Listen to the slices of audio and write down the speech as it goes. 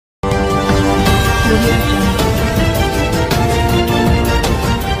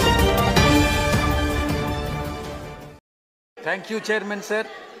Thank you, Chairman, sir.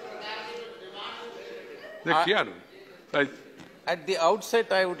 At the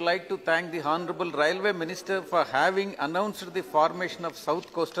outset, I would like to thank the Honorable Railway Minister for having announced the formation of South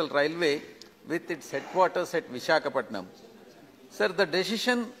Coastal Railway with its headquarters at Visakhapatnam. Sir, the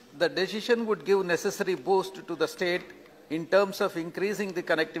decision would give necessary boost to the state in terms of increasing the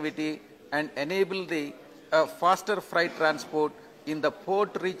connectivity and enable the faster freight transport in the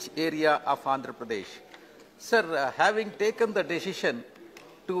port-rich area of Andhra Pradesh. Sir, having taken the decision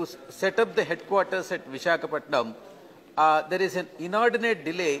to set up the headquarters at Visakhapatnam, there is an inordinate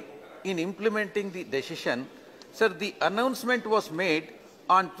delay in implementing the decision. Sir, the announcement was made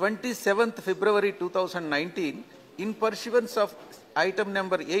on 27th February 2019 in pursuance of item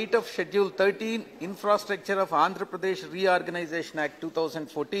number 8 of Schedule 13, Infrastructure of Andhra Pradesh Reorganization Act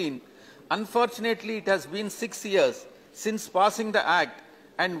 2014. Unfortunately, it has been 6 years since passing the Act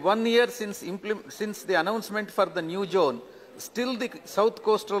and 1 year since the announcement for the new zone. Still, the South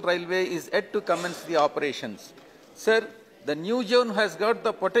Coastal Railway is yet to commence the operations. Sir, the new zone has got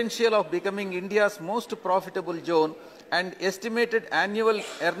the potential of becoming India's most profitable zone and estimated annual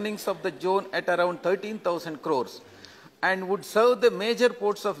earnings of the zone at around 13,000 crores and would serve the major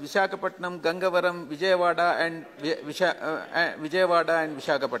ports of Visakhapatnam, Gangavaram, Vijayawada and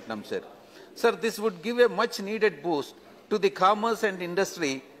Visakhapatnam, sir. Sir, this would give a much needed boost to the commerce and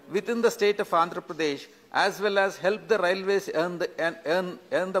industry within the state of Andhra Pradesh, as well as help the railways earn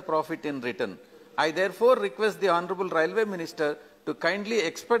the profit in return. I therefore request the Honorable Railway Minister to kindly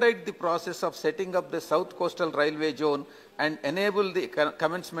expedite the process of setting up the South Coastal Railway Zone and enable the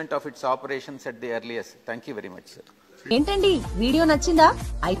commencement of its operations at the earliest. Thank you very much, sir. ఏంటండి video నచ్చిందా?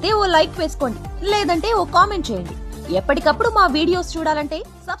 అయితే ఓ like వేసుకోండి, లేదంటే ఓ comment చేయండి. ఎప్పటికప్పుడు మా videos చూడాలంటే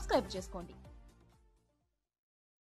subscribe చేసుకోండి.